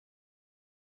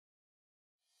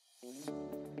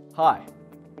Hi,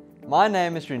 my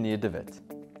name is Renier de Wit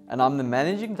and I'm the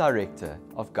Managing Director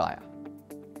of GAIA,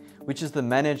 which is the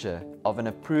manager of an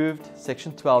approved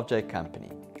Section 12j company,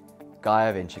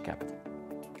 GAIA Venture Capital.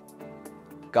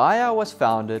 GAIA was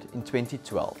founded in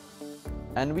 2012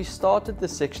 and we started the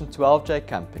Section 12j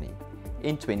company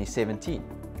in 2017.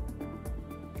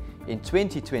 In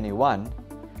 2021,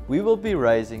 we will be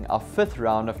raising our 5th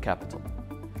round of capital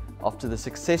after the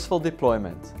successful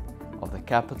deployment of the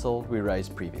capital we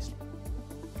raised previously.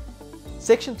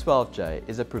 Section 12j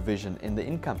is a provision in the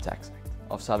Income Tax Act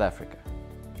of South Africa,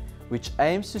 which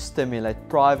aims to stimulate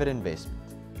private investment,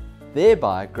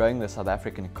 thereby growing the South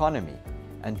African economy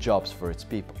and jobs for its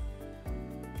people.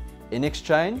 In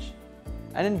exchange,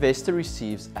 an investor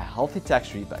receives a healthy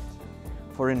tax rebate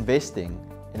for investing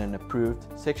in an approved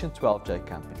Section 12j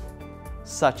company,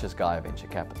 such as GAIA Venture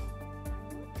Capital.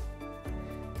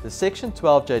 The Section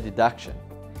 12j deduction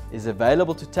is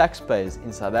available to taxpayers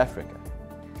in South Africa,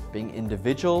 being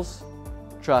individuals,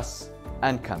 trusts,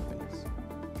 and companies.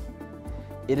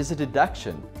 It is a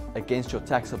deduction against your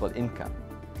taxable income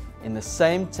in the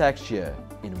same tax year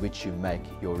in which you make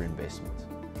your investment.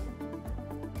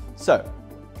 So,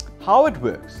 how it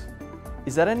works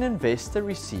is that an investor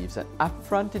receives an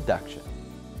upfront deduction,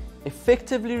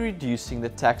 effectively reducing the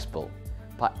tax bill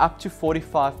by up to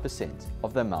 45%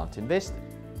 of the amount invested.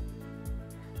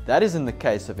 That is in the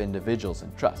case of individuals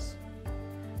and trusts.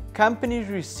 Companies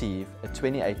receive a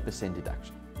 28%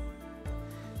 deduction.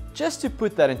 Just to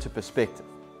put that into perspective,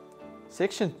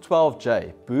 Section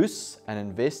 12j boosts an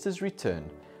investor's return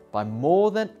by more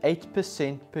than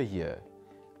 8% per year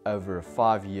over a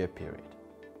 5-year period.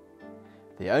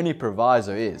 The only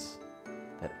proviso is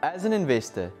that as an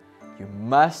investor, you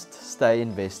must stay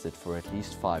invested for at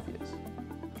least 5 years.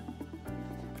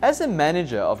 As a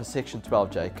manager of a Section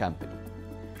 12j company,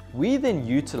 we then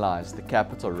utilize the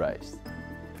capital raised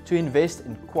to invest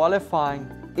in qualifying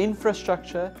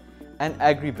infrastructure and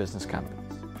agribusiness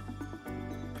companies,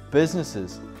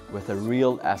 businesses with a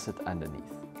real asset underneath.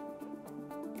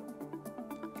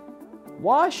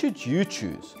 Why should you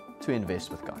choose to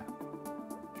invest with GAIA?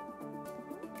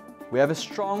 We have a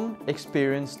strong,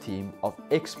 experienced team of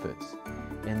experts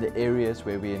in the areas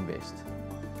where we invest,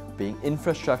 being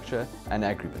infrastructure and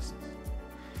agribusiness,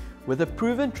 with a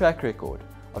proven track record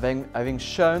of having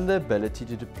shown the ability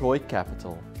to deploy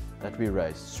capital that we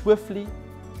raise swiftly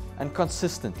and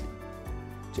consistently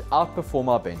to outperform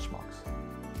our benchmarks,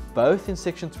 both in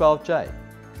Section 12j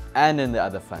and in the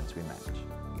other funds we manage.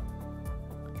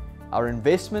 Our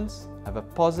investments have a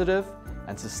positive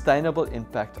and sustainable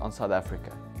impact on South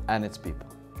Africa and its people,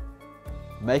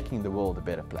 making the world a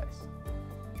better place.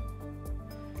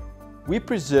 We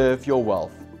preserve your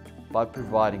wealth by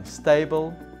providing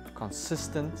stable,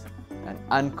 consistent, and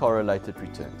uncorrelated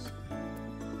returns,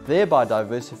 thereby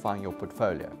diversifying your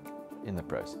portfolio in the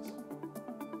process.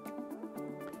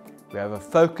 We have a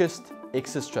focused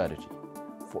exit strategy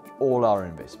for all our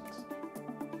investments,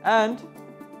 and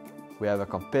we have a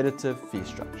competitive fee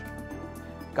structure.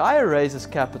 GAIA raises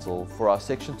capital for our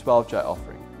Section 12j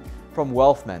offering from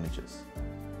wealth managers,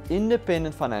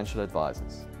 independent financial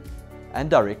advisors,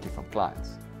 and directly from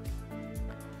clients.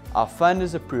 Our fund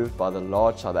is approved by the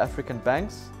large South African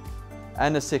banks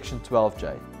and a Section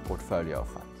 12j portfolio of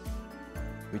funds.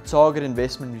 We target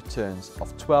investment returns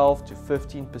of 12 to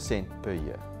 15% per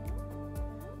year,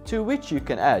 to which you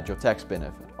can add your tax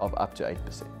benefit of up to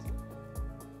 8%.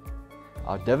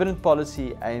 Our dividend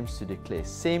policy aims to declare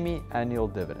semi-annual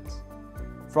dividends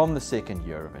from the second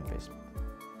year of investment.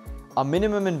 Our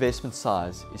minimum investment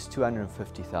size is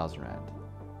 250,000 Rand.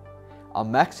 Our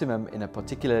maximum in a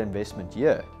particular investment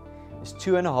year is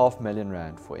 2.5 million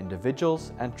Rand for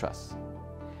individuals and trusts,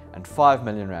 and 5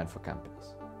 million Rand for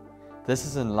companies. This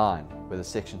is in line with the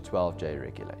Section 12j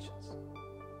regulations.